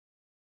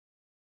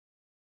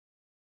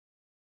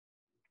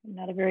I'm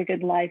not a very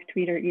good live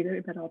tweeter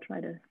either, but I'll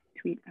try to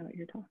tweet out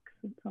your talks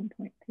at some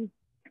point too,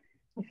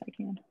 if I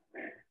can.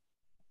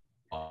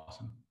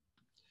 Awesome.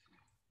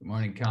 Good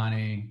morning,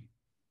 Connie.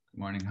 Good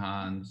morning,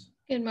 Hans.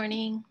 Good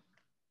morning.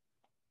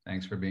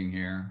 Thanks for being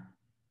here.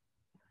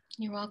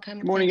 You're welcome.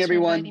 Good morning, Thanks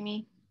everyone. for inviting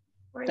me.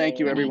 Thank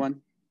you,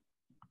 everyone.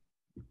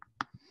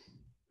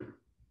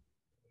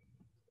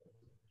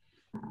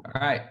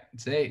 All right,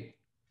 it's 8.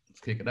 Let's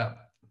kick it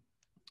up.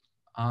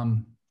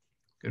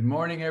 Good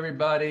morning,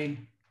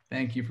 everybody.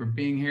 Thank you for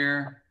being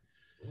here.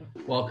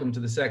 Welcome to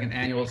the second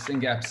annual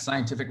SynGAP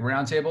Scientific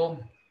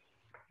Roundtable.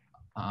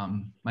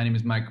 My name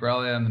is Mike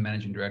Grella. I'm the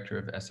managing director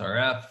of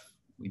SRF.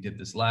 We did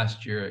this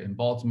last year in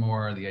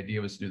Baltimore. The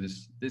idea was to do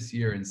this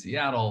year in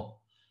Seattle.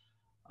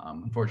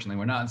 Unfortunately,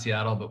 we're not in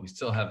Seattle, but we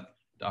still have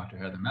Dr.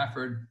 Heather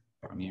Mefford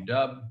from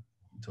UW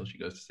until she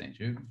goes to St.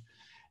 Jude.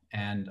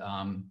 And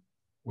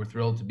we're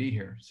thrilled to be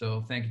here.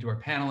 So thank you to our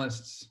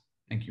panelists.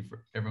 Thank you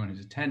for everyone who's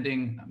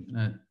attending. I'm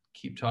gonna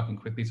keep talking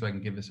quickly so I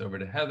can give this over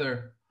to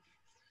Heather.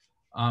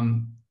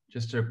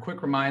 Just a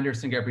quick reminder,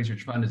 SynGAP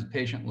Research Fund is a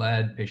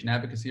patient-led patient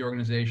advocacy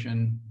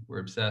organization. We're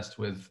obsessed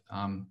with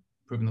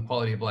improving the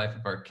quality of life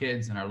of our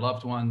kids and our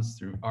loved ones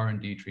through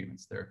R&D,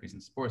 treatments, therapies,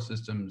 and support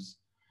systems.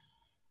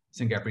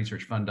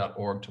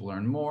 syngapresearchfund.org to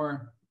learn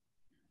more.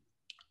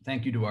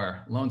 Thank you to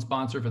our loan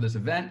sponsor for this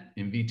event.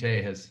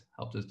 Invitae has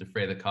helped us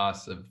defray the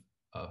costs of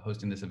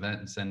hosting this event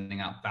and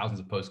sending out thousands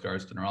of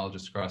postcards to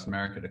neurologists across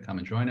America to come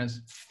and join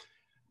us.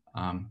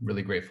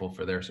 Really grateful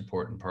for their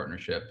support and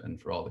partnership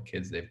and for all the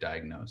kids they've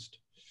diagnosed.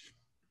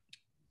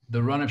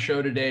 The run of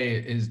show today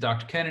is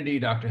Dr. Kennedy,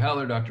 Dr.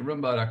 Heller, Dr.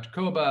 Rumba, Dr.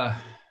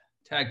 Koba,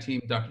 tag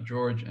team, Dr.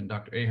 George and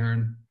Dr.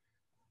 Ahern,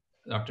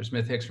 Dr.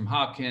 Smith-Hicks from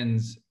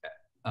Hopkins,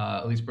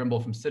 Elise Brimble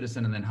from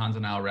Citizen, and then Hans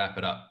and I will wrap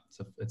it up.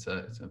 So it's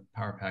a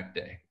power-packed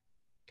day.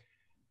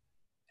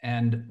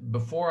 And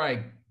before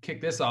I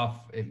kick this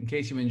off, in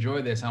case you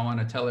enjoy this, I want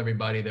to tell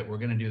everybody that we're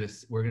going to do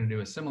this. We're going to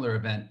do a similar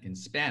event in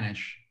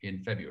Spanish in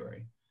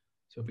February.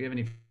 So if we have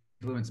any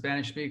fluent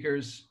Spanish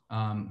speakers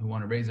who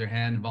want to raise their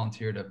hand and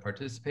volunteer to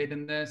participate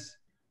in this,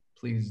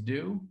 please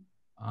do.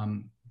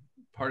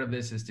 Part of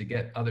this is to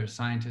get other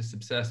scientists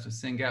obsessed with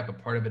SynGAP,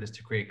 but part of it is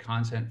to create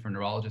content for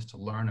neurologists to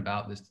learn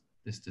about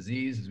this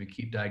disease as we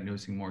keep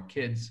diagnosing more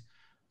kids.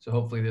 So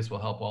hopefully this will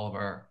help all of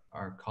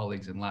our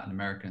colleagues in Latin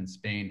America and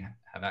Spain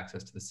have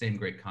access to the same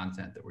great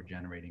content that we're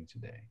generating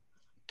today.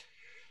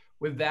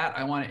 With that,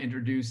 I want to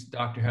introduce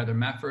Dr. Heather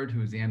Mefford,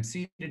 who is the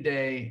MC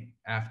today.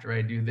 After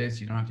I do this,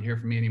 you don't have to hear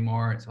from me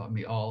anymore. It's all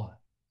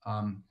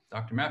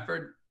Dr.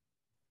 Mefford.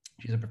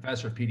 She's a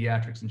professor of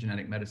pediatrics and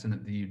genetic medicine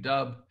at the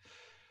UW.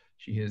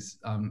 She has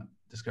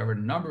discovered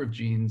a number of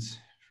genes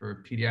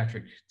for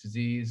pediatric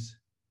disease.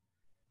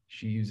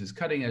 She uses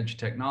cutting-edge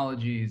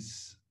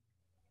technologies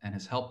and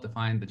has helped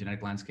define the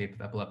genetic landscape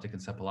of epileptic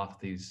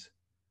encephalopathies,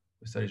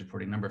 with studies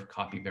reporting a number of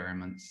copy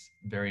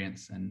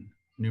variants, and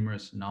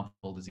numerous novel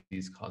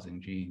disease-causing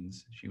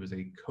genes. She was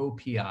a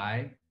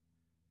co-PI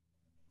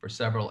for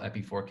several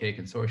EPI4K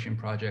consortium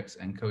projects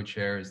and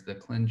co-chairs the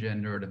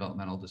ClinGen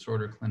Neurodevelopmental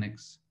Disorder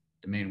Clinics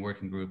Domain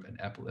Working Group and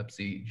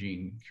Epilepsy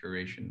Gene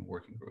Curation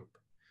Working Group.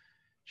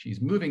 She's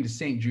moving to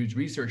St. Jude's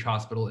Research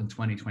Hospital in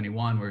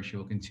 2021, where she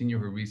will continue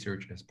her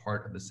research as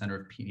part of the Center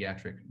of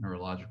Pediatric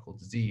Neurological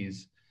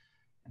Disease.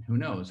 And who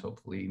knows,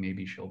 hopefully,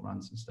 maybe she'll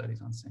run some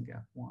studies on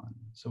SynGAP1.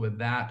 So with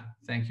that,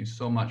 thank you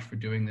so much for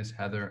doing this,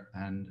 Heather,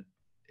 and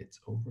it's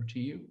over to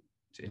you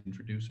to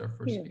introduce our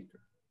first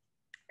speaker.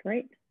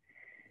 Great.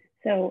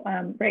 So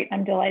great,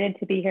 I'm delighted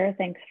to be here.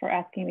 Thanks for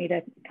asking me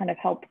to kind of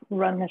help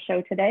run the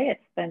show today.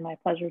 It's been my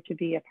pleasure to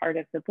be a part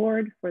of the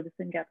board for the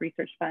SynGAP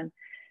Research Fund.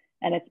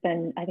 And it's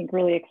been, I think,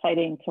 really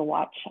exciting to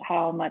watch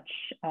how much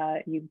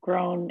you've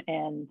grown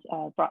and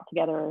brought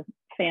together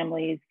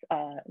families,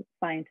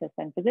 scientists,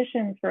 and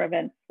physicians for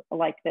events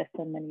like this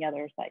and many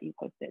others that you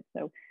hosted.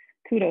 So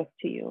kudos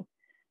to you.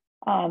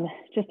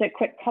 Just a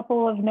quick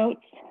couple of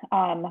notes.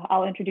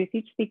 I'll introduce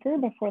each speaker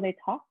before they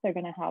talk. They're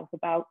going to have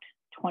about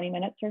 20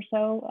 minutes or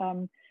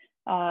so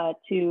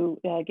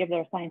to give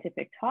their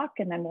scientific talk,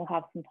 and then we'll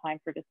have some time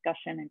for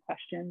discussion and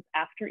questions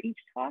after each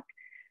talk.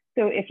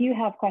 So if you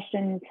have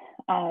questions,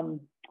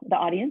 the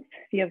audience,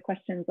 if you have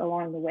questions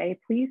along the way,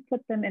 please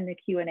put them in the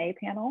Q&A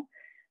panel.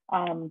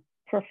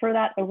 Prefer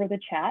that over the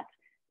chat,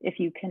 if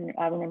you can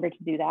remember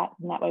to do that.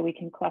 And that way we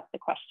can collect the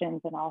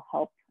questions and I'll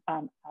help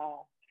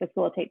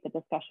facilitate the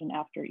discussion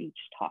after each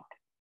talk.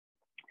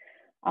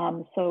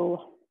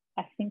 So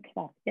I think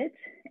that's it.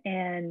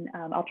 And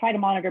I'll try to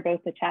monitor both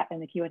the chat and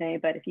the Q&A,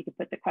 but if you could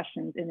put the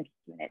questions in the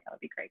Q&A, that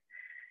would be great.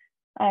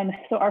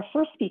 So our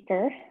first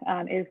speaker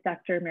is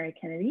Dr. Mary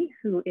Kennedy,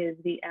 who is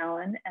the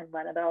Allen and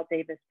Lenabelle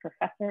Davis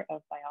Professor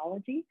of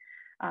Biology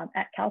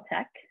at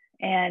CalTech.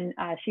 And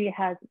she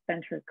has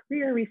spent her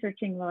career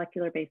researching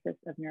molecular basis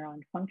of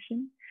neuron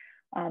function.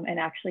 And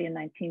actually in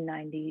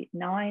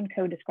 1999,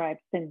 co-described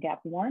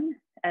SynGAP1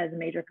 as a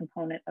major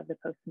component of the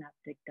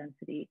postsynaptic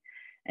density.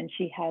 And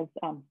she has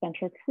spent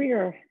her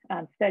career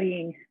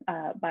studying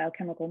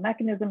biochemical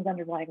mechanisms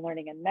underlying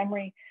learning and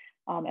memory,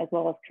 as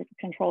well as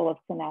control of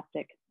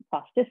synaptic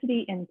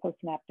plasticity in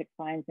postsynaptic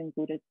spines and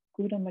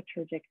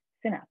glutamatergic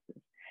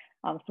synapses.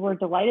 So we're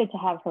delighted to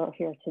have her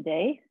here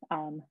today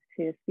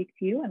to speak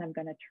to you, and I'm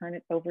going to turn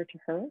it over to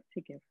her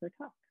to give her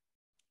talk.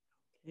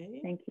 Okay.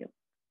 Thank you.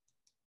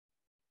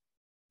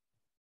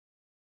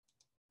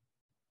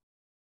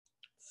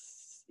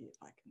 Let's see if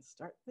I can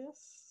start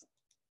this.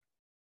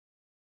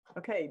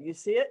 Okay, do you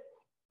see it?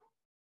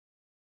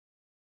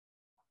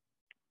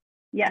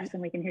 Yes,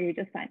 and we can hear you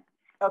just fine.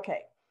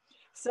 Okay,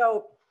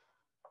 so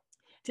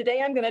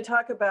today I'm going to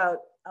talk about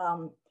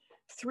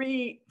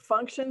three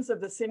functions of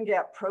the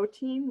SynGAP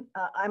protein.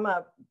 I'm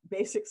a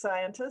basic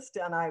scientist,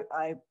 and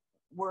I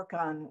work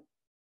on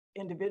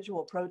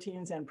individual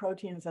proteins and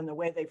the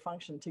way they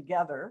function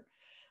together.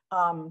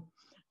 I'm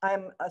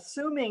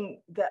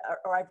assuming that,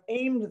 or I've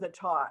aimed the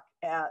talk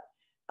at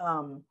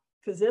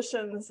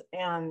physicians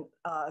and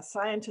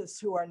scientists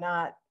who are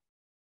not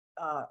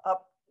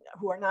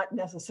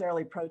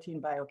necessarily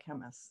protein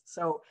biochemists.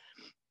 So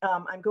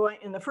I'm going,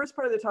 in the first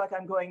part of the talk,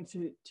 I'm going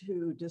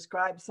to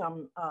describe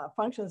some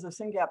functions of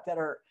SynGAP that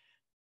are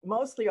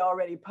mostly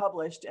already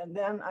published. And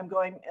then I'm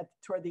going,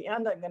 toward the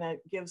end, I'm going to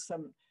give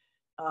some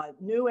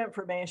new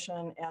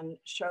information and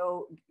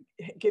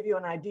give you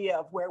an idea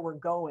of where we're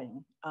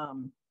going,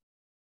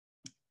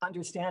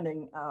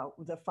 understanding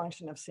the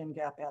function of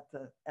SynGAP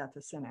at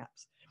the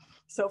synapse.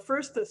 So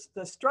first,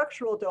 the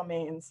structural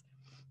domains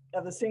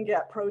of the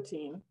SynGAP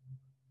protein.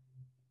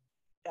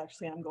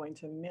 Actually, I'm going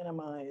to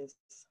minimize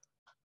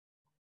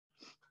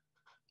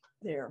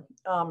there.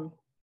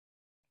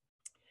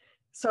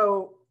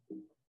 So,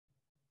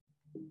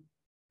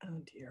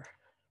 oh dear,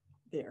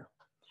 there.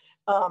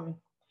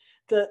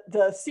 The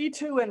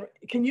C2, and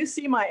can you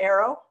see my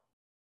arrow?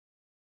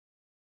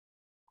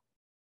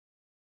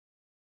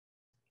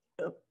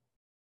 Oh.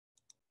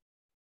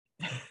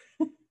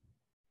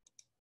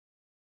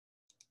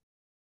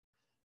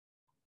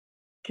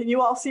 Can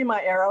you all see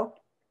my arrow?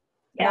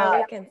 Yeah,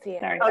 we can see it.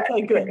 Sorry.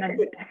 Okay, good.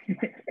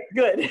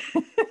 Good.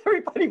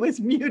 Everybody was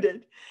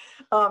muted.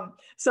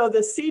 So the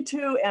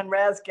C2 and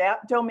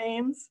RAS-GAP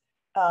domains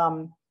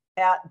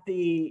at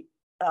the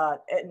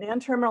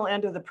N-terminal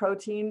end of the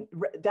protein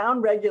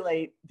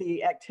downregulate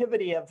the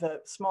activity of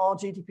the small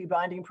GTP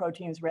binding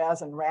proteins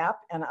RAS and RAP,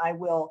 and I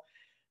will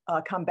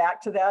come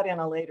back to that in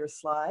a later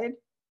slide.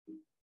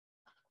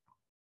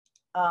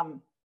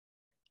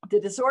 The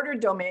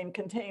disordered domain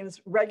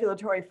contains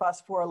regulatory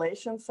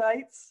phosphorylation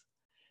sites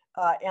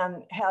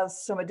and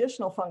has some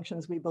additional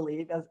functions, we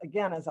believe,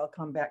 as I'll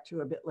come back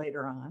to a bit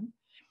later on.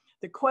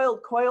 The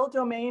coiled coil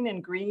domain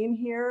in green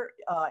here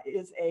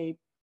is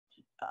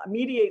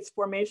mediates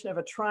formation of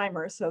a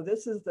trimer. So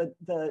this is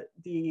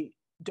the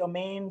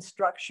domain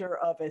structure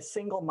of a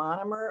single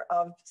monomer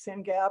of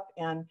SynGAP,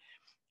 and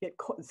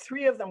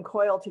three of them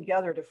coil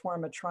together to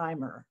form a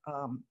trimer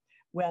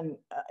when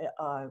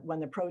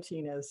the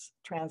protein is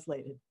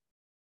translated.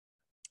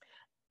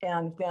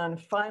 And then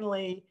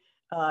finally,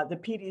 the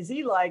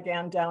PDZ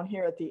ligand down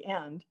here at the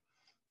end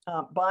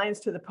binds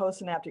to the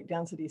postsynaptic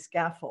density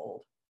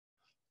scaffold.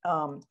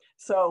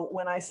 So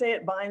when I say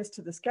it binds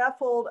to the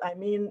scaffold, I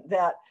mean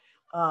that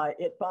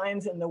it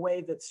binds in the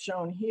way that's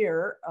shown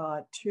here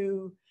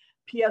to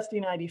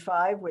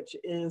PSD95, which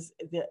is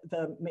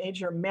the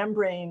major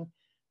membrane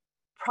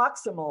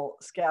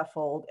proximal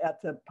scaffold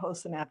at the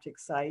postsynaptic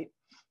site.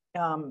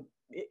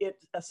 It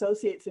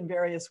associates in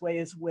various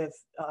ways with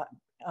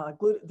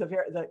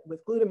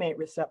glutamate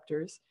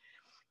receptors.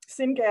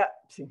 SynGAP,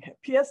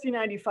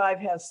 PSD95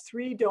 has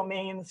three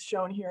domains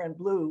shown here in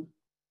blue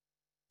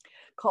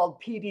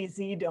called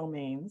PDZ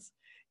domains.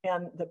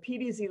 And the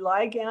PDZ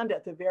ligand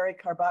at the very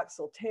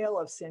carboxyl tail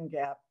of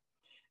SynGAP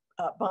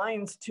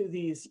binds to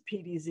these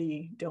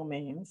PDZ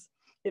domains.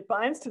 It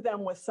binds to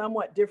them with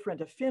somewhat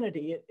different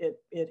affinity.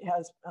 It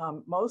has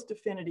most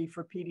affinity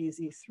for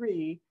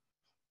PDZ3,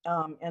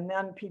 and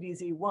then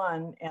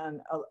PDZ1,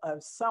 and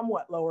a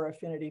somewhat lower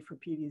affinity for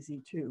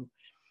PDZ2.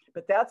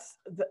 But that's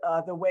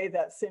the way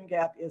that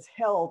SynGAP is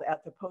held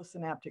at the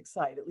postsynaptic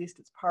site. At least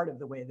it's part of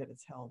the way that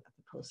it's held at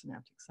the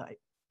postsynaptic site.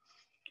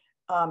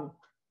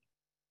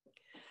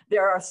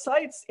 There are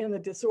sites in the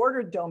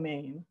disordered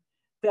domain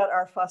that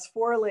are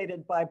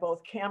phosphorylated by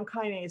both CAM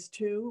kinase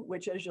 2,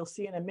 which, as you'll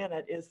see in a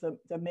minute, is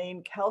the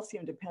main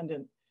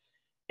calcium-dependent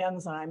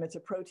enzyme. It's a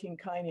protein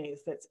kinase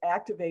that's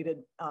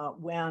activated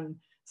when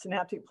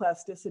synaptic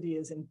plasticity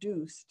is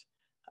induced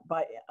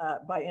by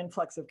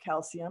influx of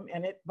calcium,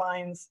 and it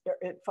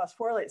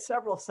phosphorylates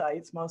several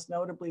sites, most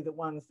notably the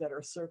ones that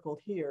are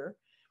circled here.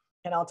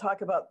 And I'll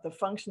talk about the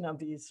function of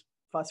these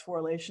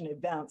phosphorylation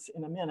events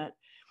in a minute.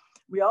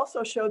 We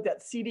also showed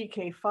that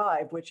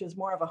CDK5, which is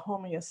more of a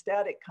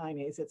homeostatic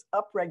kinase, it's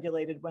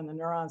upregulated when the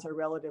neurons are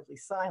relatively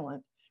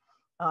silent.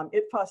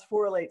 It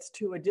phosphorylates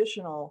two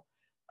additional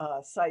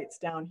sites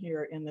down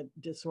here in the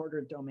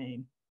disordered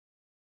domain.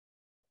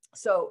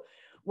 So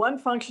one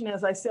function,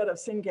 as I said, of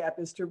SynGAP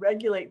is to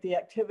regulate the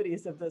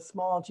activities of the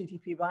small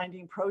GTP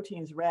binding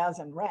proteins RAS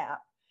and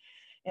RAP.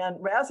 And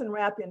RAS and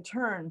RAP in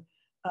turn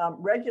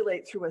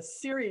regulate through a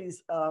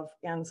series of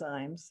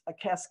enzymes, a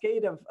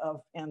cascade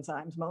of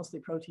enzymes,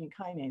 mostly protein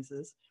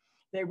kinases,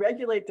 They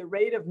regulate the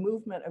rate of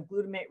movement of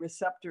glutamate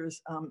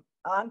receptors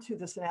onto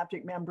the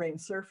synaptic membrane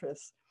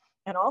surface,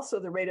 and also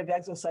the rate of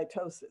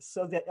exocytosis.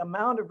 So the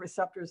amount of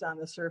receptors on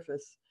the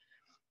surface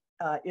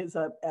is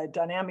a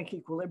dynamic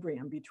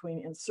equilibrium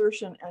between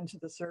insertion into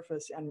the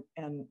surface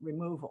and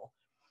removal.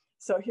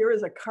 So here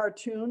is a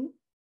cartoon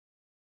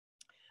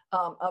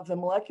of the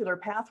molecular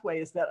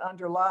pathways that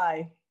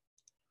underlie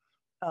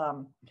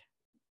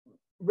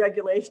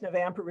regulation of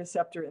AMPA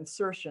receptor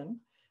insertion.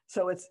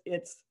 So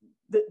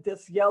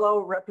this yellow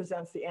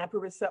represents the AMPA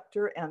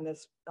receptor, and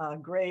this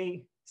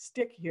gray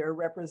stick here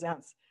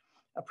represents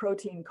a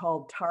protein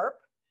called TARP,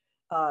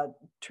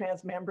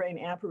 transmembrane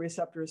AMPA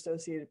receptor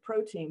associated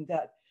protein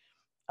that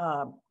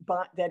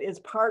is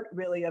part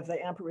really of the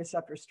AMPA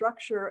receptor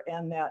structure,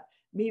 and that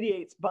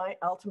mediates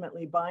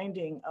ultimately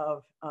binding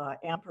of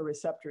AMPA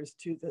receptors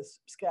to this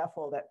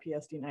scaffold at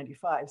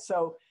PSD95.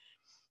 So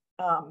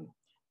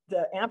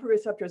the AMPA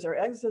receptors are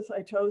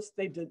exocytosed,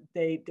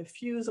 they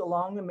diffuse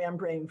along the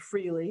membrane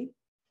freely,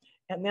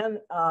 and then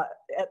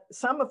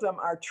some of them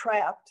are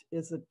trapped,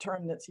 is the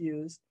term that's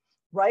used,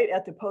 right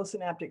at the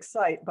postsynaptic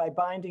site by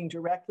binding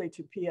directly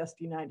to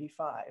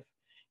PSD95.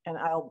 And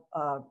I'll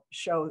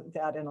show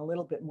that in a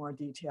little bit more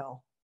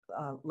detail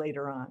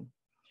later on.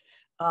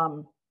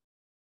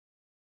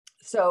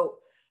 So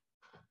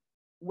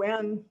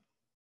when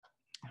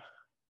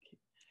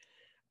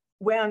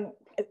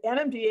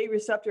NMDA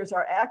receptors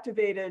are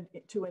activated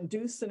to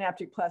induce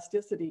synaptic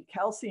plasticity,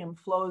 calcium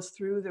flows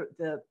through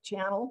the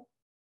channel,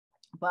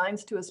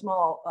 binds to a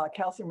small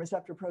calcium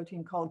receptor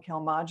protein called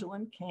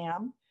calmodulin,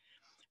 CAM,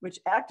 which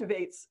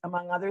activates,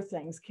 among other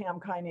things, CAM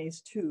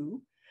kinase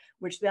 2,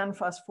 which then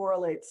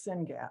phosphorylates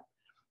SynGAP.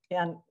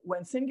 And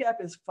when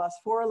SynGAP is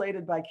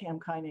phosphorylated by CAM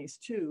kinase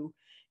 2,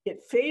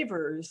 it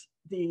favors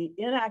the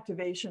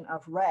inactivation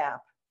of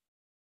RAP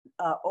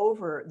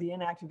over the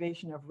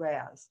inactivation of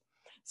RAS.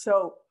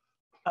 So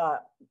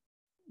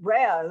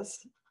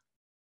RAS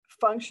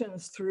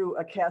functions through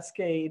a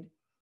cascade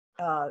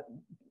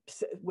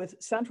with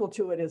central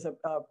to it is a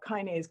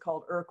kinase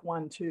called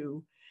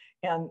ERK1/2,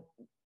 and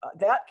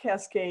that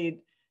cascade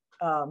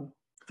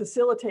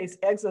facilitates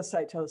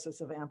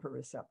exocytosis of AMPA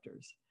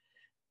receptors.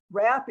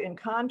 RAP, in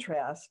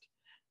contrast,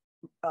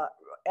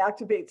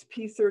 activates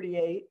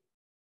P38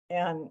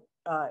 and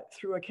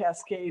through a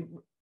cascade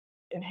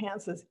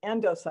enhances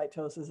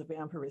endocytosis of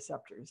AMPA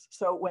receptors.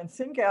 So when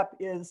SynGAP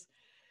is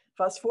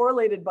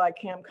phosphorylated by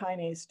CAM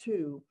kinase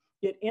 2,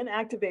 it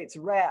inactivates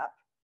RAP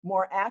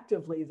more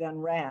actively than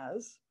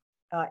RAS.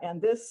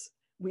 And this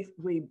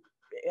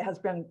has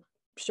been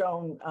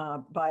shown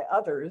by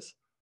others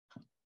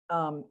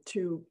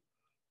to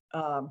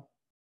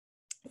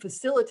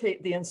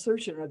facilitate the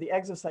insertion or the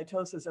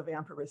exocytosis of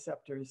AMPA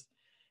receptors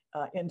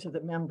into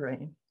the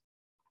membrane.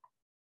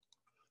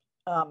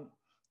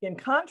 In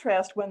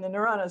contrast, when the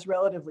neuron is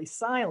relatively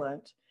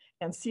silent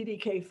and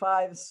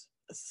CDK5's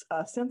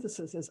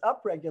synthesis is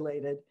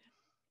upregulated,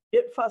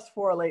 it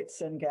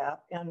phosphorylates SynGAP.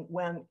 And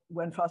when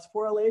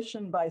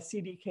phosphorylation by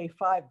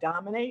CDK5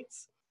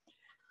 dominates,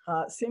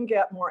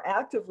 SynGAP more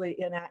actively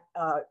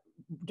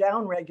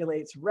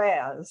downregulates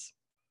RAS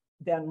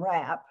than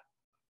RAP.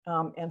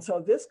 And so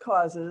this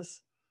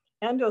causes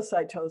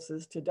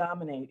endocytosis to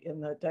dominate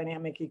in the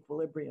dynamic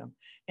equilibrium,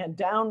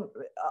 and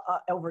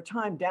over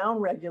time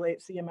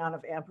downregulates the amount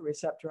of AMPA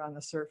receptor on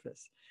the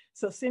surface.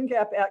 So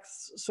SynGAP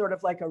acts sort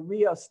of like a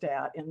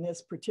rheostat in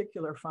this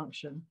particular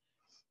function,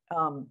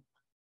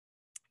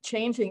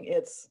 changing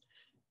its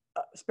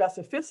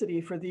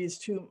specificity for these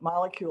two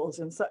molecules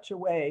in such a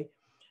way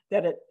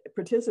that it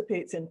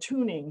participates in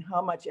tuning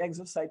how much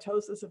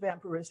exocytosis of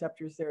AMPA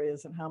receptors there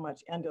is and how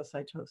much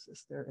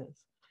endocytosis there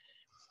is.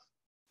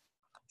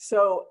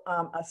 So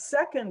a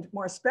second,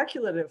 more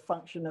speculative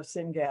function of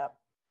SynGAP,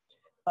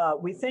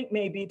 we think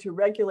may be to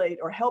regulate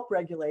or help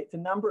regulate the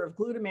number of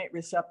glutamate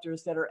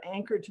receptors that are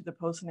anchored to the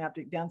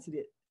postsynaptic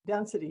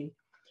density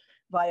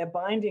via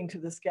binding to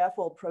the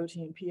scaffold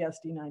protein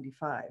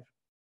PSD95.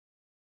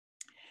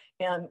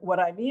 And what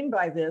I mean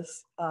by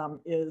this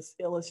is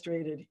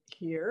illustrated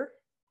here.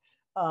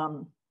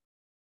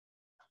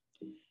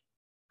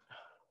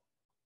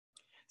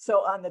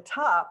 So on the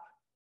top,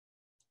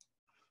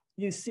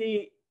 you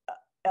see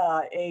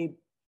a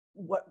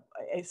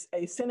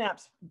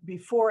synapse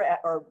before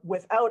or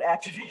without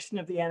activation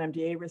of the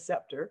NMDA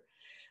receptor.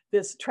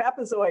 This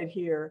trapezoid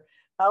here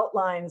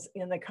outlines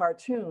in the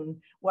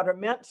cartoon what are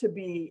meant to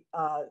be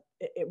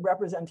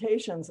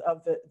representations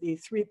of the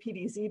three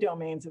PDZ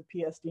domains of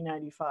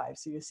PSD95.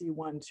 So you see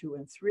 1, 2,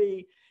 and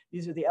 3.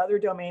 These are the other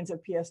domains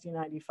of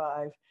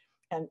PSD95.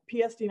 And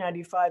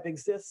PSD95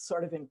 exists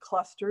sort of in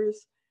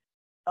clusters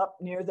up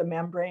near the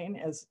membrane,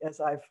 as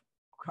I've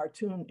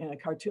in a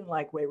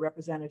cartoon-like way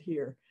represented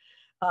here.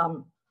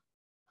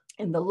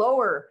 In the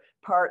lower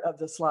part of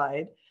the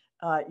slide,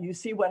 you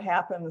see what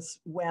happens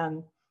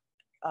when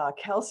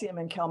calcium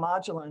and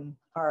calmodulin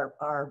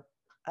are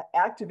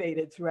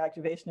activated through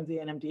activation of the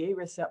NMDA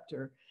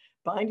receptor,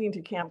 binding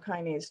to CAM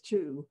kinase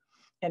 2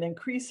 and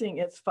increasing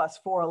its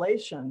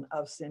phosphorylation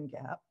of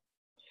SynGAP.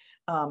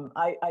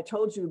 I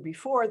told you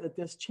before that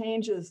this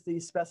changes the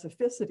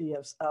specificity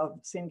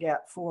of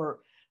SynGAP for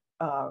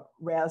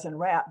RAS and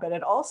RAT, but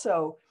it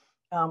also,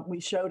 we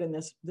showed in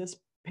this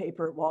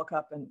paper,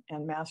 Walkup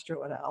and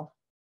Mastro et al.,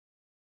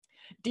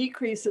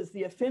 decreases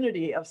the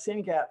affinity of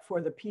SynGAP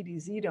for the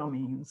PDZ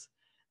domains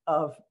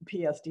of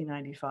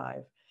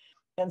PSD95.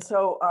 And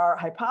so our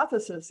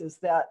hypothesis is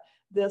that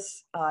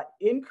this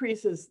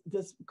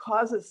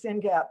causes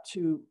SynGAP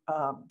to,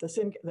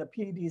 the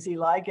PDZ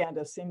ligand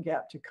of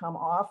SynGAP to come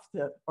off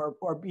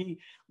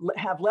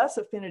have less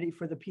affinity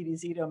for the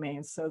PDZ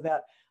domains, so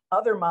that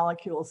other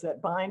molecules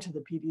that bind to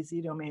the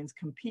PDZ domains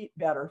compete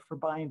better for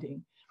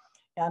binding.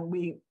 And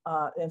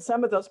and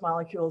some of those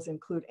molecules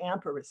include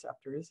AMPA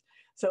receptors.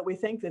 So we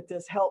think that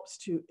this helps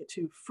to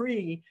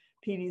free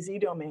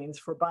PDZ domains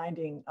for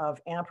binding of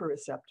AMPA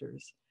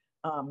receptors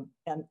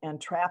and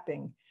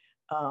trapping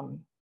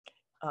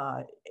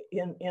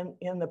in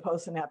the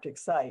postsynaptic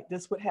site.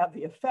 This would have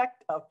the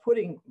effect of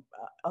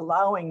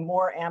allowing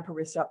more AMPA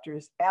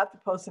receptors at the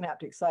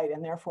postsynaptic site,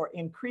 and therefore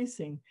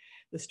increasing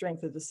the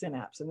strength of the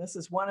synapse. And this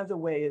is one of the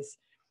ways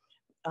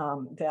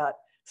that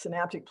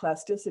synaptic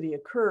plasticity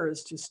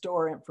occurs to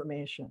store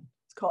information.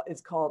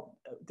 It's called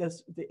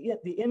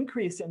the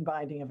increase in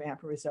binding of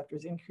AMPA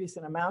receptors, increase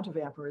in amount of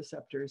AMPA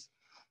receptors,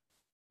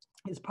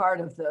 is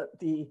part of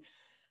the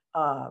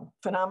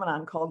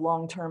phenomenon called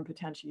long-term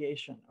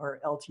potentiation, or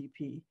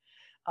LTP.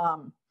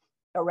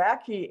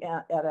 Araki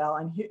et al.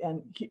 and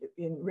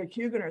in Rick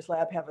Hugener's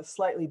lab have a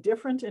slightly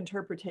different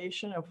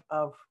interpretation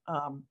of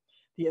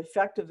the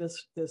effect of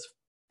this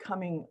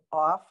coming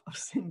off of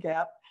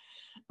SynGAP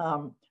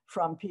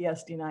from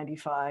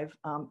PSD95.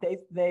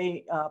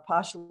 They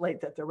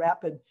postulate that the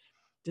rapid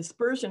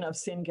dispersion of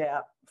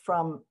SynGAP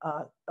from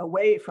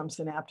away from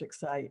synaptic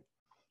site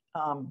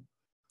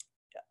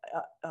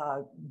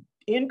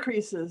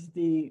increases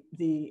the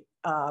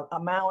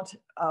amount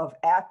of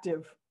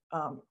active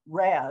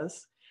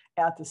RAS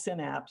at the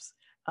synapse,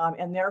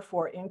 and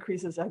therefore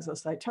increases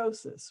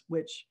exocytosis,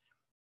 which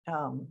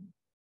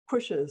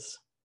pushes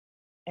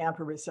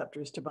AMPA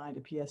receptors to bind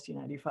to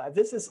PSD95.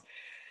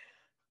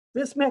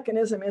 This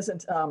mechanism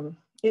isn't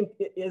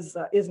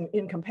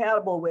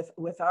incompatible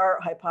with our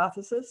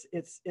hypothesis.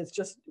 It's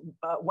just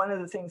one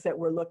of the things that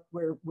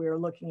we're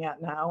looking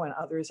at now, and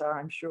others are,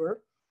 I'm sure,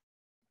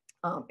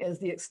 is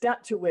the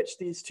extent to which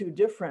these two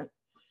different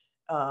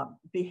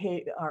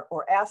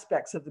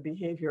aspects of the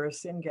behavior of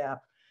SynGAP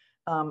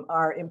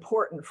are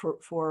important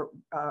for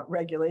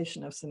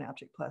regulation of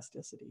synaptic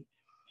plasticity.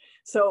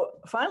 So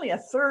finally, a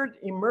third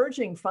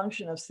emerging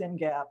function of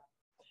SynGAP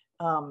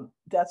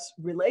that's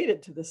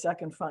related to the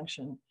second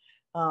function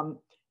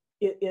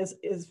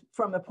is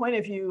from the point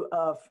of view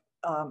of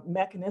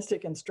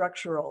mechanistic and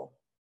structural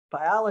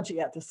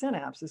biology at the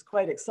synapse, is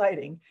quite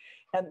exciting.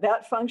 And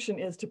that function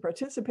is to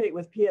participate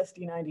with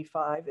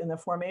PSD95 in the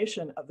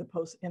formation of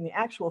the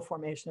actual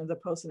formation of the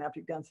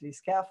postsynaptic density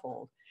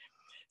scaffold.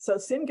 So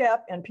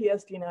SynGAP and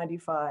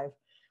PSD95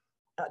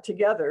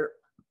 together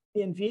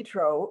in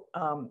vitro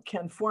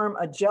can form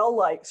a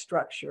gel-like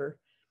structure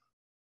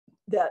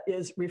that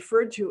is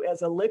referred to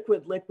as a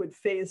liquid-liquid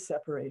phase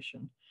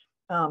separation.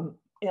 And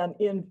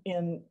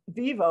in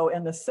vivo,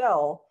 in the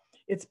cell,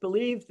 it's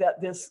believed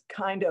that this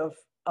kind of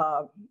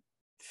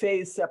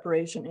phase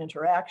separation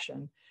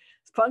interaction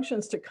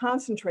functions to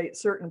concentrate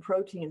certain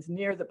proteins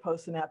near the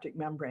postsynaptic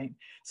membrane.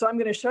 So I'm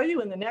going to show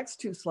you in the next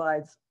two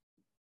slides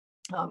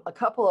a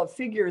couple of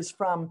figures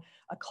from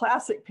a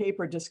classic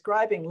paper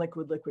describing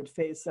liquid-liquid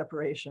phase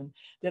separation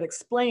that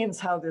explains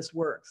how this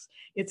works.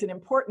 It's an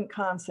important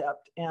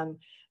concept, and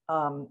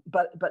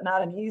but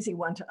not an easy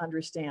one to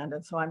understand,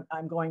 and so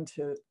I'm going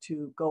to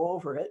go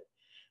over it.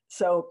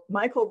 So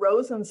Michael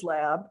Rosen's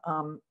lab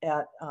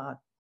at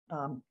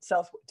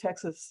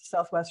Texas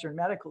Southwestern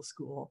Medical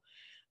School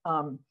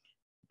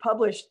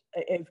published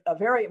a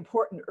very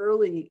important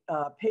early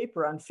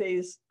paper on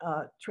phase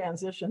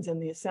transitions in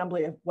the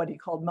assembly of what he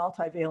called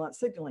multivalent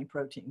signaling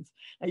proteins.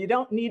 Now, you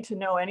don't need to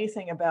know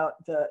anything about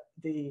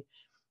the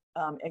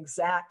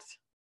exact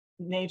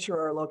nature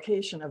or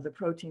location of the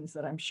proteins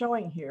that I'm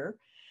showing here.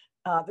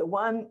 The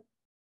one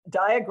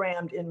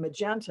diagrammed in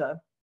magenta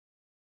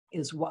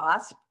is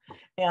WASP,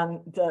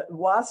 and the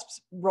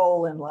WASP's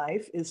role in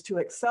life is to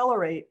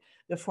accelerate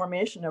the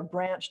formation of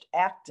branched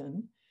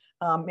actin.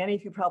 Many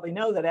of you probably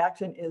know that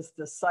actin is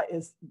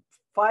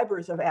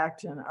fibers of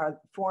actin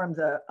form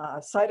the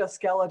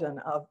cytoskeleton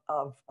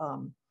of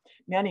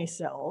many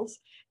cells.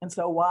 And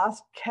so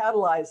WASP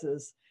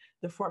catalyzes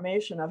the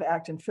formation of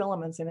actin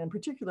filaments, and in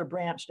particular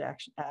branched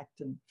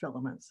actin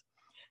filaments.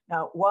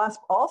 Now, WASP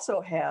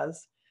also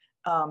has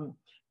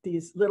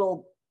these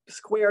little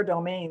square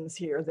domains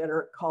here that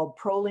are called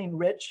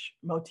proline-rich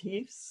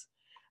motifs.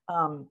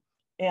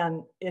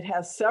 And it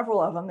has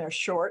several of them. They're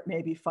short,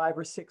 maybe 5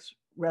 or 6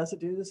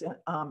 residues.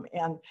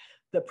 And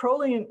the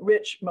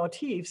proline-rich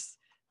motifs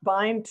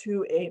bind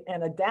to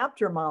an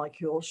adapter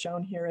molecule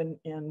shown here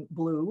in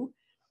blue.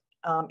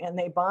 And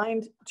they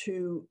bind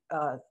to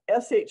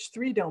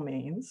SH3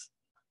 domains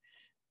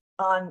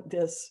on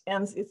this,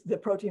 and the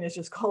protein is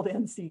just called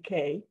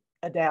NCK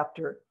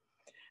adapter.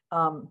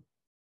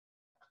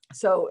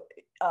 So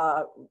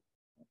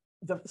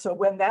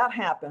when that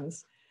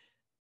happens,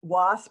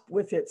 WASP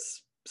with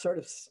its sort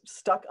of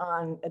stuck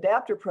on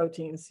adapter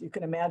proteins, you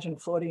can imagine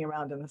floating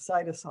around in the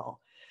cytosol.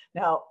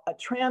 Now, a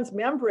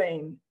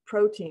transmembrane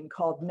protein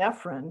called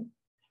nephrin,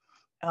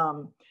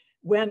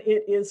 when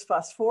it is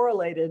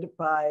phosphorylated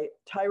by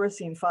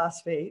tyrosine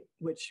phosphate,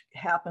 which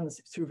happens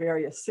through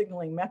various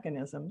signaling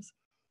mechanisms,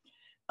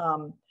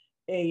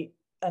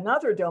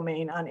 another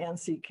domain on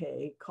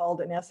NCK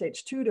called an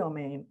SH2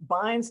 domain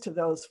binds to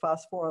those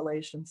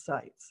phosphorylation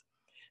sites.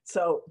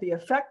 So the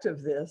effect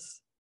of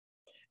this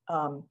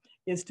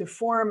is to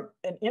form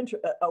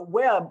a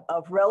web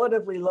of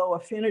relatively low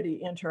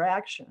affinity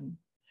interaction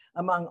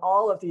among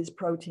all of these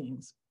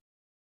proteins.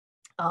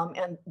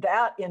 And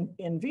that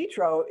in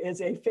vitro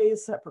is a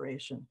phase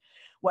separation.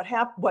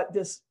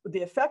 The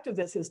effect of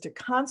this is to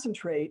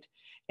concentrate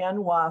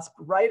N-WASP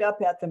right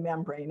up at the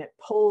membrane. It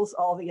pulls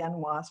all the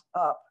N-WASP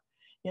up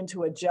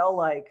into a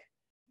gel-like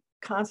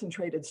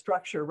concentrated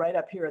structure right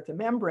up here at the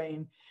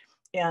membrane.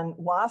 And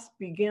WASP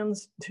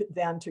begins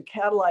then to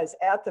catalyze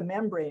at the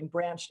membrane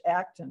branched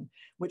actin,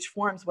 which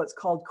forms what's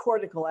called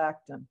cortical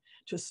actin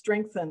to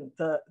strengthen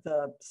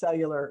the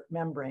cellular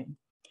membrane.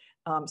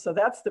 So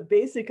that's the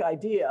basic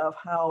idea of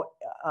how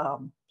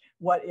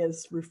what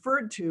is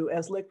referred to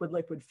as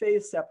liquid-liquid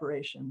phase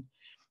separation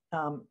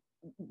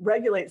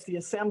regulates the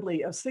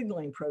assembly of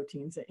signaling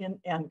proteins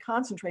and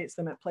concentrates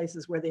them at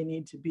places where they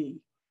need to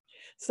be.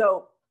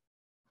 So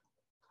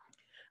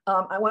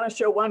I want to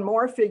show one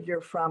more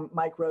figure from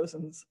Mike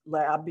Rosen's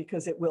lab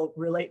because it will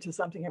relate to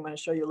something I'm going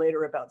to show you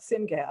later about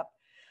SynGAP.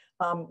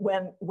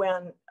 When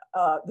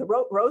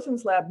the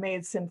Rosen's lab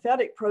made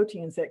synthetic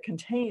proteins that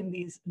contain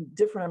these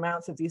different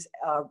amounts of these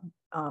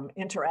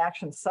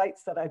interaction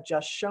sites that I've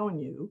just shown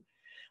you,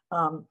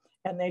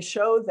 and they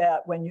show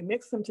that when you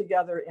mix them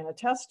together in a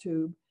test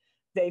tube,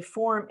 they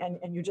form,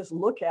 and you just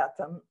look at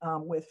them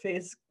with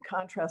phase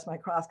contrast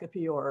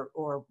microscopy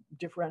or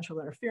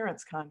differential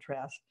interference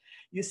contrast,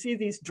 you see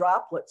these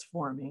droplets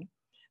forming.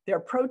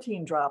 They're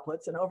protein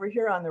droplets, and over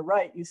here on the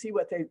right, you see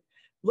what they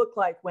look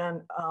like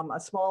when a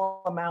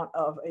small amount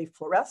of a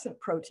fluorescent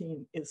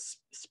protein is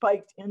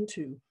spiked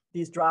into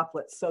these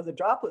droplets. So the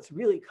droplets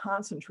really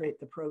concentrate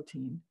the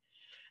protein.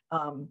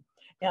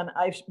 And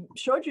I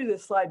showed you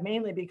this slide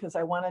mainly because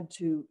I wanted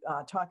to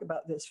talk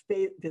about this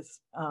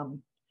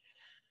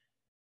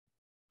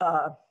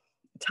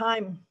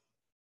time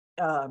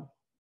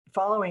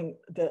following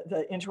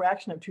the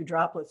interaction of two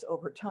droplets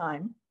over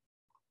time.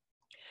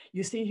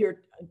 You see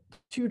here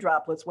two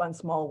droplets, one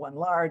small, one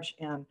large,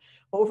 and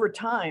over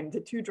time, the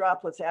two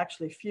droplets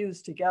actually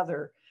fuse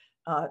together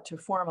to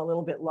form a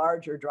little bit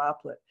larger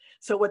droplet.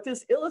 So what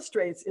this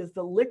illustrates is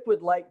the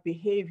liquid-like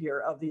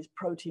behavior of these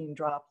protein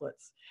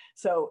droplets.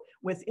 So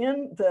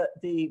within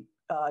the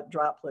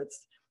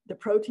droplets, the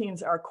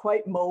proteins are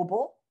quite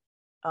mobile,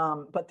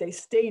 but they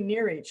stay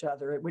near each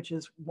other, which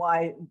is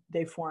why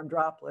they form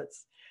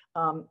droplets.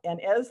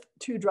 And as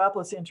two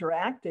droplets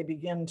interact, they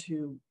begin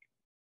to,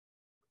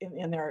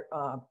 in their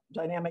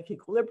dynamic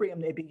equilibrium,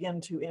 they begin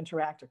to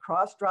interact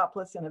across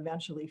droplets and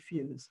eventually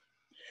fuse.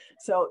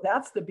 So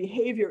that's the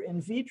behavior in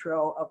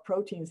vitro of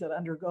proteins that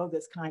undergo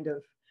this kind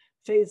of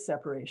phase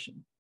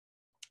separation.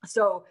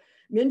 So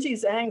Minji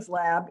Zhang's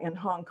lab in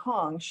Hong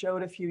Kong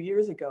showed a few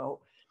years ago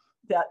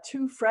that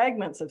two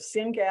fragments of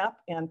SynGAP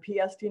and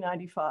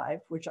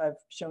PSD95, which I've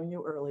shown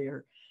you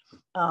earlier,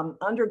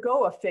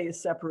 undergo a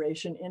phase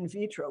separation in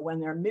vitro when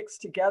they're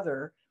mixed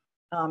together,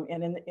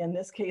 and in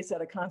this case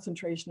at a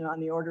concentration on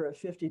the order of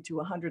 50 to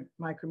 100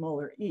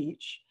 micromolar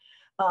each.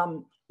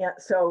 And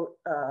so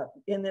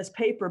in this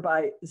paper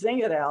by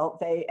Zhang et al.,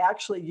 they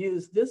actually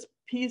use this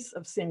piece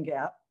of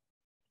SynGAP,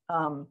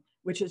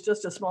 which is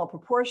just a small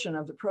proportion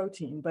of the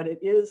protein, but it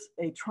is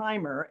a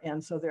trimer.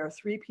 And so there are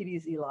 3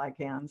 PDZ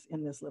ligands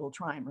in this little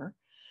trimer.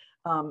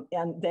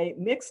 And they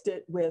mixed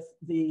it with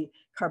the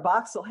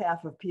carboxyl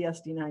half of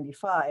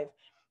PSD95.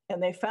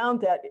 And they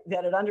found that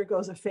it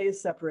undergoes a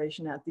phase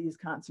separation at these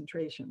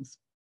concentrations.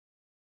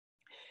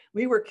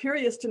 We were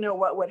curious to know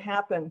what would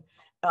happen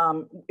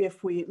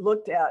if we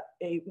looked at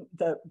a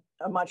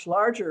much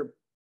larger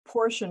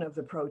portion of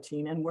the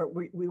protein, and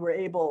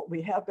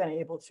we have been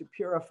able to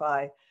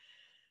purify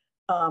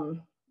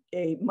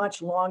a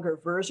much longer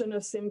version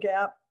of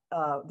SynGAP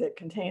that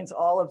contains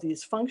all of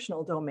these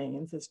functional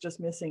domains. It's just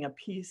missing a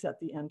piece at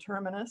the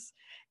N-terminus.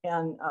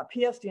 And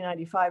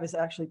PSD95 is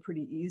actually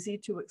pretty easy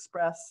to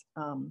express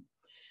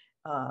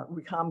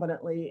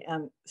recombinantly.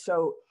 And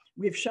so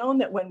we've shown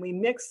that when we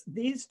mix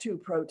these two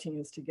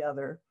proteins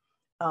together,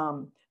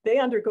 they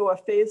undergo a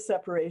phase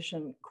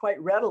separation quite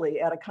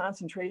readily at a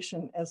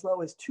concentration as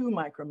low as 2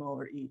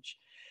 micromolar each.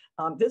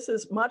 This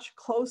is much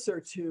closer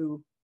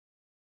to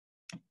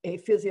a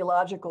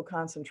physiological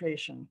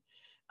concentration.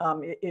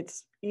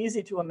 It's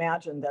easy to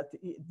imagine that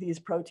these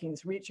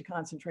proteins reach a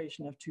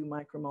concentration of 2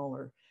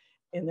 micromolar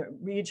in the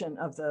region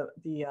of the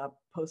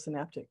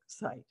postsynaptic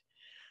site.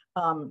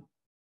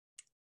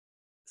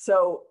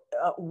 So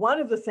one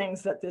of the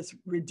things that this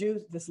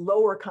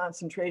lower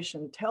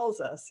concentration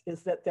tells us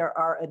is that there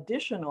are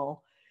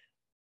additional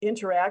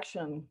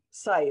interaction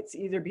sites,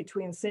 either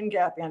between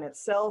SynGAP and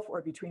itself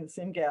or between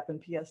SynGAP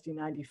and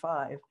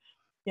PSD95,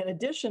 in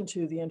addition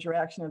to the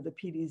interaction of the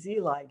PDZ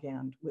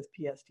ligand with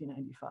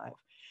PSD95.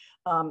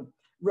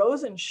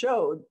 Rosen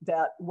showed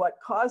that what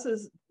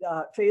causes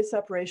phase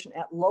separation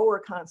at lower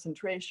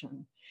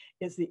concentration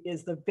is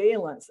the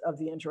valence of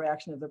the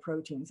interaction of the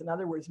proteins. In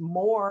other words,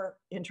 more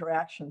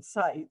interaction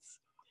sites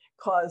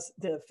cause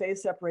the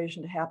phase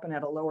separation to happen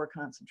at a lower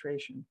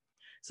concentration.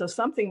 So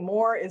something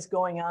more is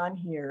going on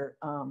here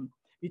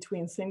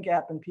between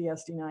SynGAP and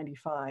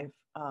PSD95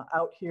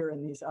 out here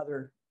in these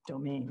other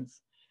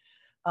domains.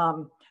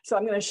 So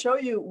I'm going to show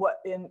you what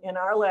in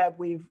our lab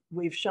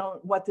we've shown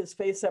what this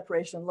phase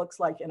separation looks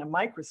like in a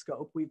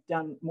microscope. We've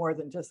done more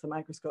than just the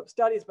microscope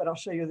studies, but I'll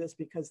show you this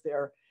because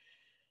they're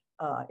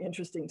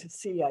interesting to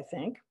see, I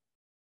think.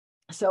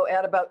 So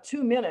at about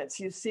 2 minutes,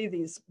 you see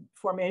these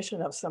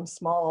formation of some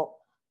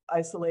small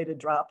isolated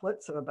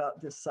droplets of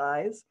about this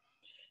size.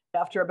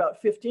 After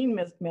about 15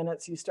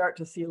 minutes, you start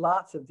to see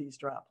lots of these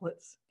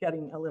droplets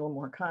getting a little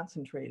more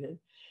concentrated.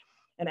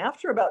 And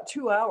after about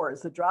 2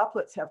 hours, the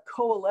droplets have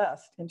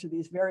coalesced into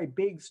these very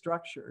big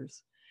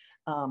structures,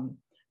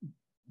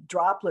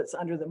 droplets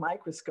under the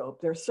microscope.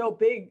 They're so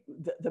big,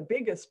 the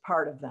biggest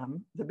part of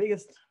them, the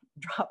biggest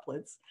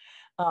droplets,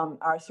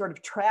 are sort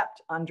of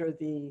trapped under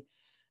the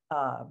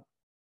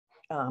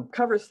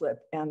cover slip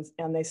and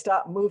they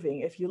stop moving.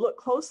 If you look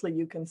closely,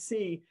 you can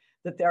see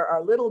that there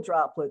are little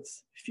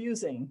droplets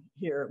fusing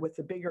here with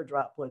the bigger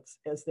droplets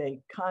as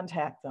they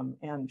contact them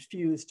and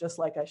fuse, just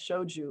like I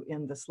showed you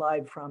in the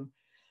slide from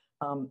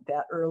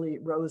that early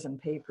Rosen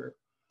paper.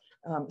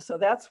 So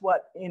that's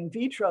what in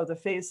vitro the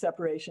phase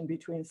separation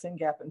between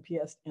SynGAP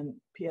and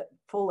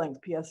full-length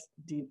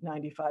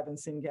PSD95 and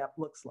SynGAP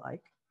looks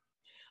like.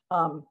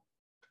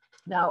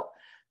 Now,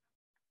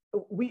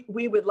 we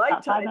would like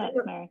about 5 minutes,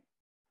 Mary.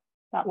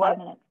 About what? 5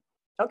 minutes.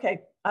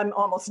 Okay, I'm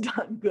almost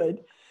done.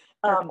 Good.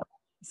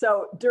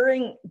 So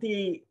during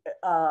the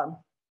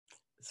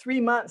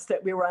 3 months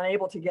that we were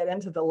unable to get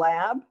into the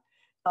lab,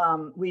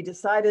 we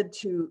decided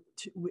to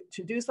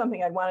do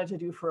something I wanted to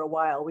do for a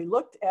while. We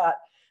looked at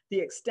the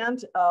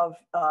extent of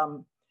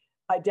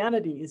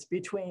identities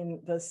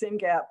between the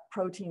SynGAP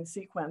protein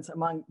sequence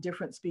among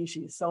different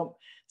species. So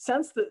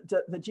since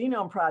the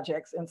genome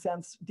projects and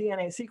since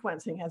DNA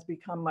sequencing has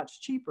become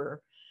much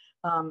cheaper,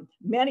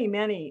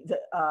 many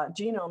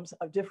genomes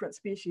of different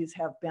species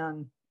have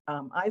been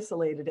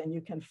isolated, and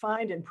you can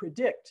find and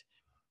predict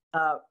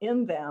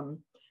in them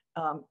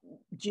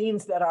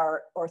genes that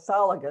are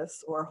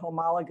orthologous or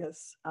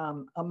homologous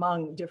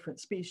among different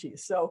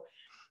species. So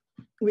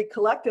we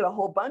collected a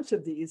whole bunch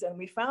of these, and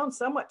we found,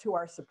 somewhat to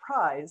our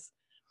surprise,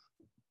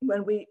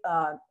 when we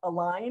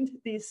aligned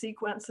these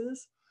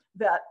sequences,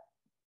 that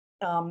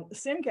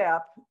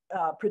SynGAP,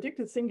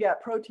 predicted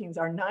SynGAP proteins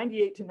are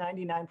 98 to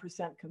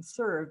 99%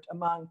 conserved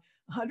among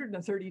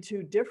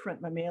 132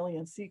 different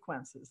mammalian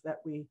sequences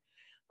that we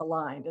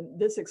aligned. And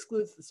this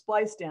excludes the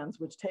splice ends,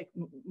 which take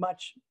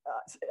much,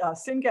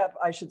 SynGAP,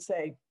 I should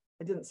say,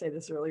 I didn't say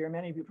this earlier,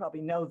 many of you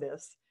probably know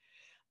this.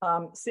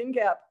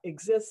 SynGAP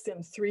exists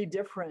in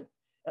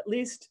at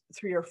least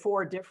three or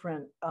four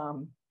different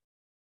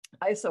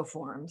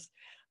isoforms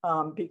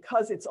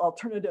because it's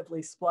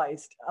alternatively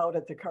spliced out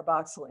at the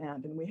carboxyl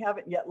end. And we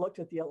haven't yet looked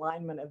at the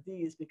alignment of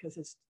these because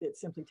it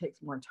simply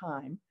takes more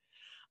time.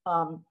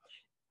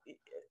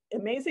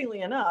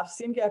 Amazingly enough,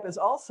 SynGAP is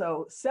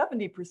also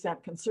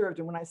 70% conserved.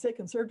 And when I say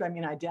conserved, I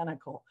mean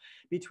identical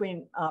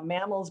between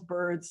mammals,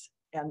 birds,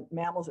 and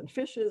mammals and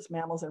fishes,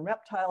 mammals and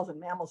reptiles, and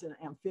mammals and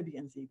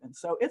amphibians even.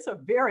 So it's a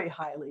very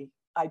highly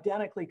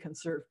identically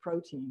conserved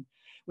protein,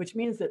 which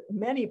means that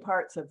many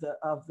parts of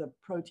the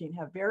protein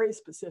have very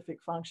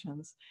specific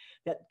functions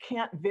that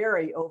can't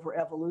vary over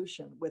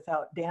evolution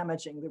without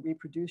damaging the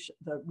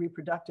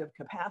reproductive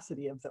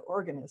capacity of the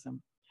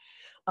organism.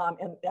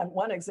 And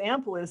one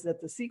example is that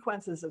the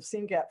sequences of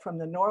SynGAP from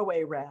the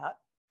Norway rat,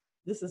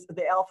 this is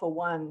the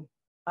alpha-1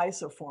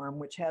 isoform,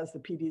 which has the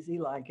PDZ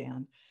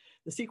ligand.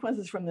 The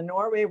sequences from the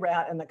Norway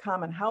rat and the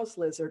common house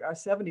lizard are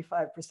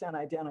 75%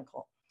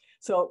 identical.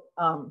 So,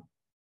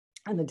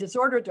 and the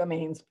disorder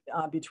domains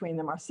between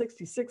them are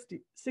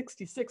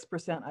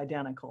 66%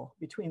 identical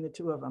between the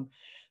two of them.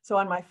 So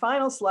on my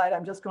final slide,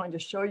 I'm just going to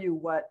show you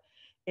what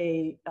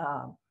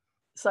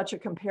such a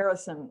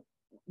comparison,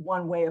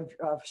 one way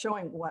of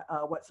showing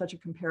what such a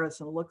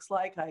comparison looks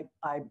like.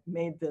 I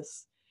made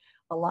this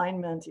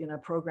alignment in a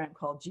program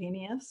called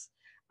Genius.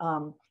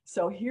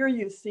 So here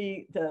you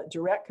see the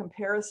direct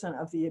comparison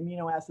of the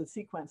amino acid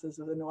sequences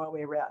of the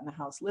Norway rat and the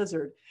house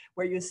lizard,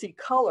 where you see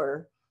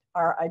color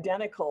are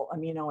identical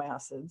amino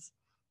acids.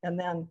 And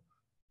then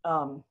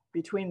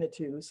between the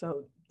two,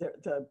 so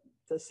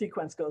the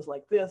sequence goes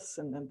like this,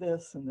 and then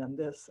this, and then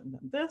this, and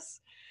then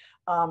this.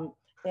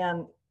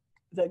 And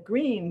the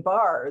green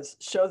bars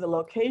show the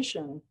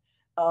location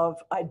of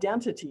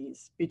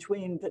identities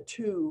between the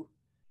two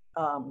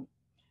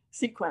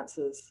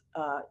sequences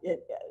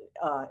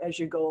as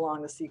you go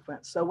along the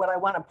sequence. So what I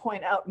want to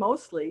point out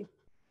mostly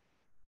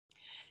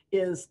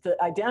is the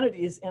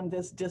identities in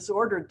this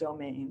disordered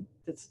domain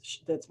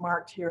that's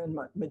marked here in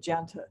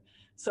magenta.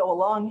 So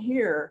along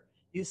here,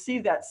 you see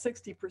that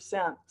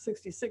 60%,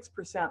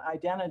 66%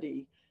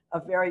 identity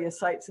of various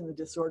sites in the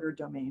disordered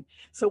domain.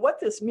 So what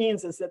this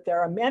means is that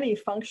there are many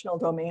functional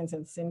domains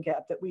in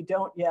SynGAP that we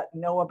don't yet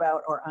know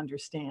about or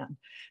understand.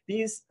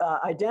 These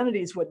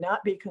identities would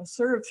not be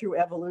conserved through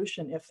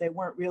evolution if they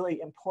weren't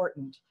really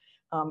important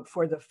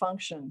for the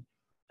function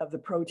of the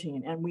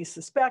protein. And we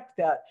suspect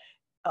that,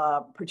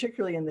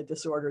 particularly in the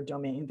disordered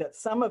domain, that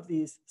some of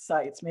these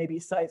sites may be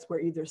sites where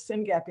either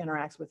SynGAP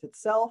interacts with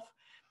itself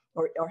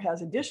or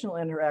has additional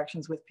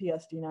interactions with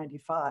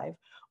PSD95,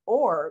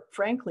 or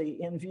frankly,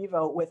 in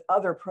vivo with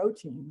other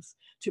proteins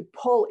to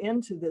pull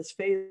into this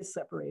phase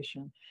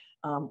separation,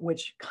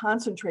 which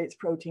concentrates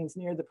proteins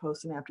near the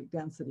postsynaptic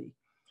density.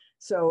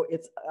 So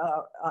it's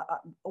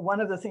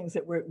one of the things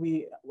that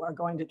we are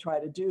going to try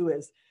to do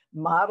is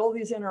model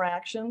these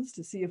interactions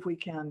to see if we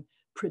can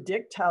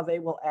predict how they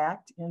will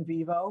act in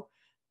vivo.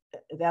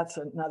 That's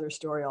another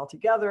story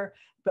altogether,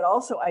 but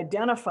also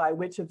identify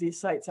which of these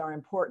sites are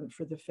important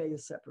for the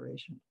phase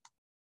separation.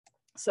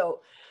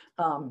 So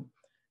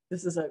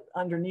this is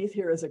underneath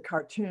here is a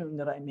cartoon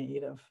that I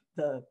made of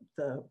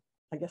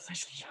I guess I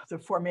should show the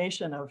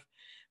formation of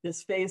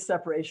this phase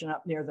separation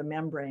up near the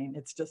membrane.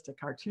 It's just a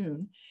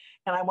cartoon.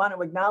 And I want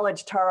to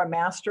acknowledge Tara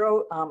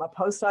Mastro, a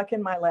postdoc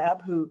in my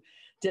lab who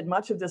did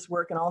much of this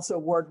work, and also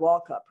Ward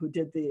Walkup, who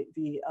did the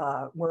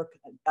work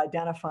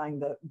identifying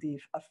the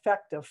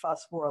effect of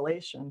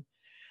phosphorylation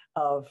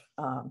of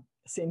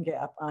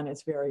SynGAP on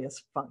its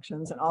various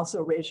functions, and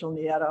also Rachel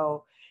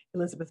Nieto,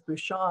 Elizabeth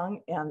Bouchon,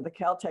 and the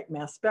CalTech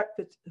mass spec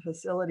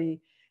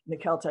facility, and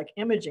the CalTech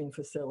imaging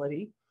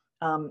facility.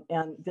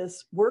 And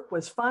this work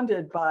was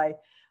funded by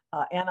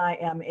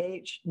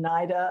NIMH,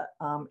 NIDA,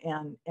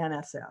 and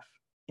NSF.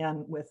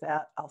 And with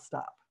that, I'll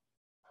stop.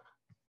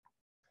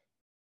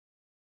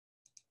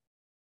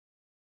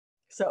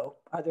 So,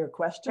 are there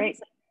questions? Great.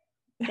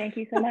 Thank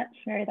you so much,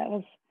 Mary. That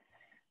was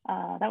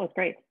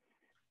great.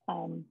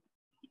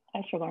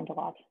 I sure learned a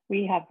lot.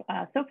 We have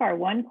so far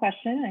one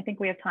question. I think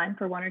we have time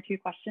for one or two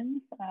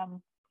questions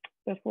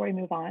before we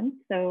move on.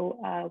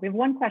 So we have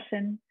one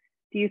question.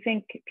 Do you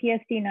think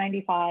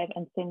PSD95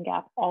 and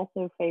SynGAP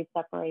also phase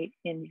separate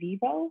in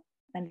vivo?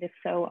 And if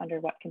so, under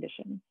what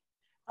conditions?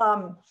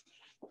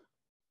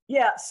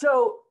 Yeah,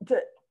 so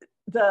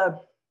the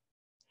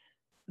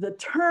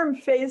term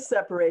phase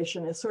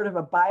separation is sort of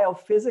a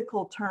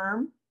biophysical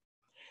term.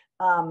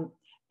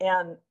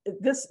 And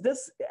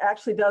this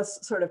actually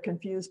does sort of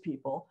confuse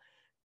people.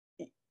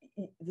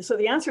 So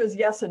the answer is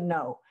yes and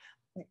no.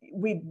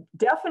 We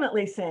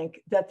definitely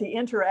think that the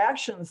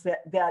interactions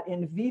that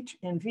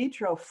in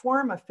vitro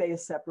form a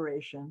phase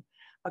separation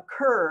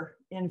occur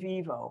in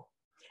vivo.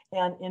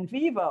 And in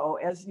vivo,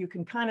 as you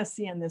can kind of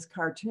see in this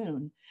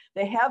cartoon,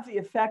 they have the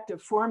effect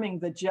of forming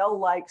the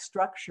gel-like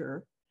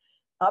structure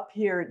up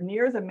here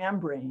near the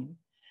membrane.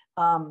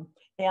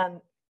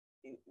 And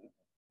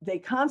they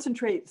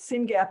concentrate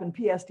SynGAP and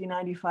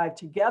PSD95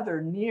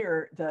 together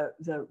near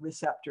the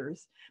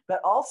receptors, but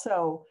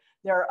also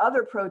there are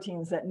other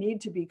proteins that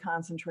need to be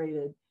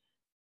concentrated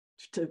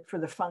for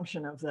the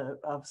function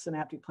of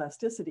synaptic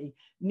plasticity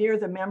near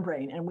the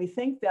membrane. And we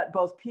think that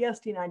both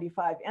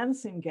PSD95 and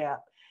SynGAP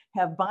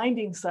have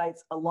binding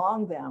sites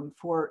along them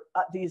for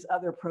these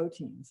other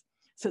proteins,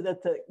 so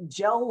that the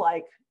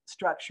gel-like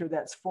structure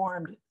that's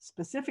formed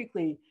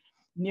specifically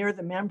near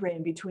the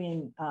membrane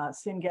between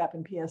SynGAP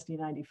and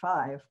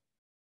PSD95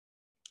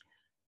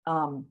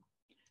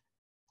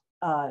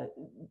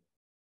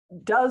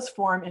 does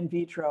form in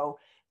vitro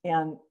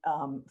and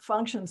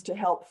functions to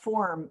help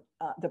form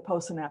the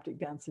postsynaptic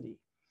density,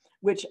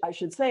 which I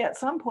should say at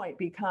some point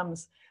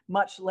becomes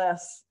much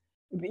less,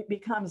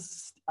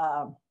 becomes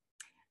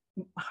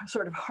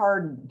sort of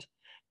hardened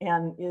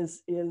and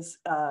is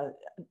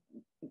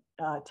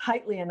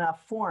tightly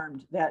enough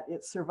formed that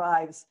it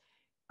survives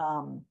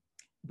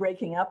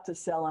breaking up the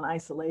cell in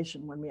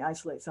isolation when we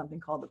isolate something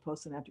called the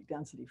postsynaptic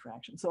density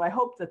fraction. So I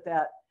hope that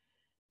that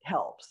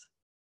helps.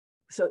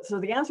 So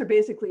the answer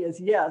basically is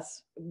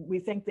yes, we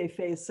think they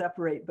phase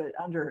separate, but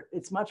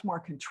it's much more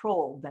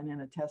controlled than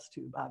in a test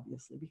tube,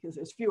 obviously, because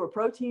there's fewer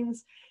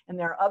proteins and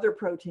there are other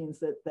proteins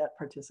that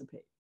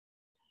participate.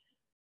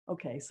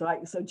 Okay,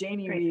 so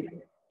Janie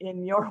Reed,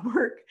 in your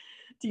work,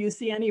 do you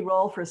see any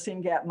role for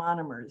SynGAP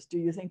monomers? Do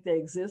you think they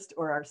exist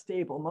or are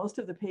stable? Most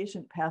of the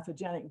patient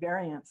pathogenic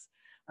variants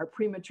are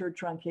premature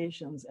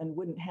truncations and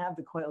wouldn't have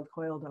the coiled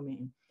coil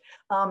domain.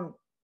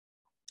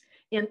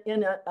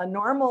 In a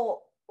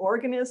normal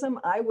organism,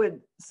 I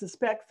would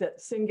suspect that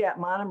SynGAP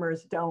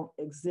monomers don't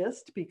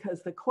exist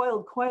because the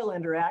coiled coil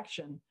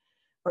interaction,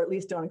 or at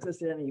least don't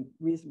exist at any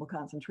reasonable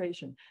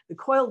concentration. The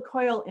coiled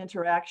coil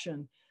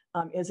interaction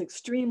is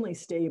extremely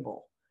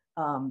stable.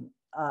 And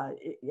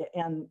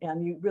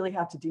you really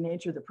have to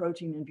denature the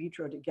protein in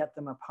vitro to get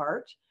them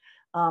apart.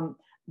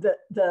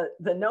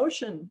 The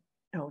notion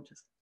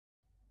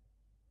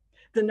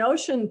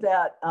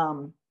that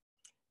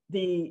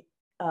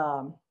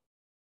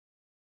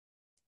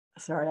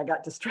sorry, I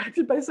got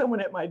distracted by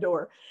someone at my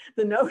door.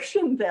 The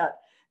notion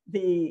that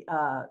the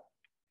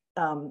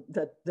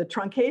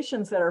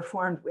truncations that are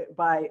formed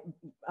by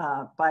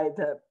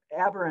the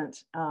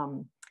aberrant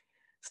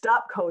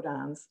stop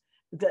codons,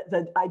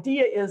 the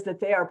idea is that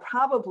they are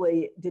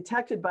probably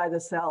detected by the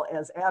cell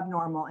as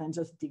abnormal and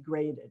just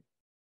degraded.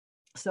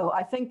 So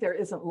I think there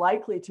isn't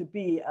likely to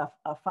be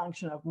a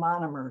function of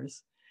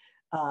monomers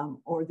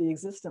or the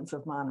existence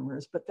of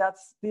monomers, but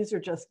these are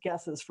just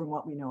guesses from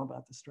what we know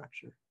about the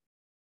structure.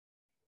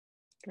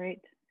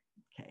 Great.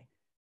 Okay.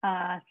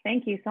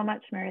 Thank you so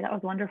much, Mary. That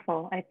was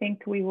wonderful. I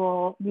think we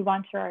will move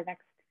on to our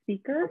next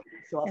speaker. Okay,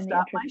 so I'll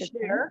stop my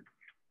share.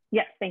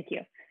 Yes, thank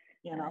you.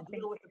 And I'll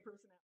deal with the person.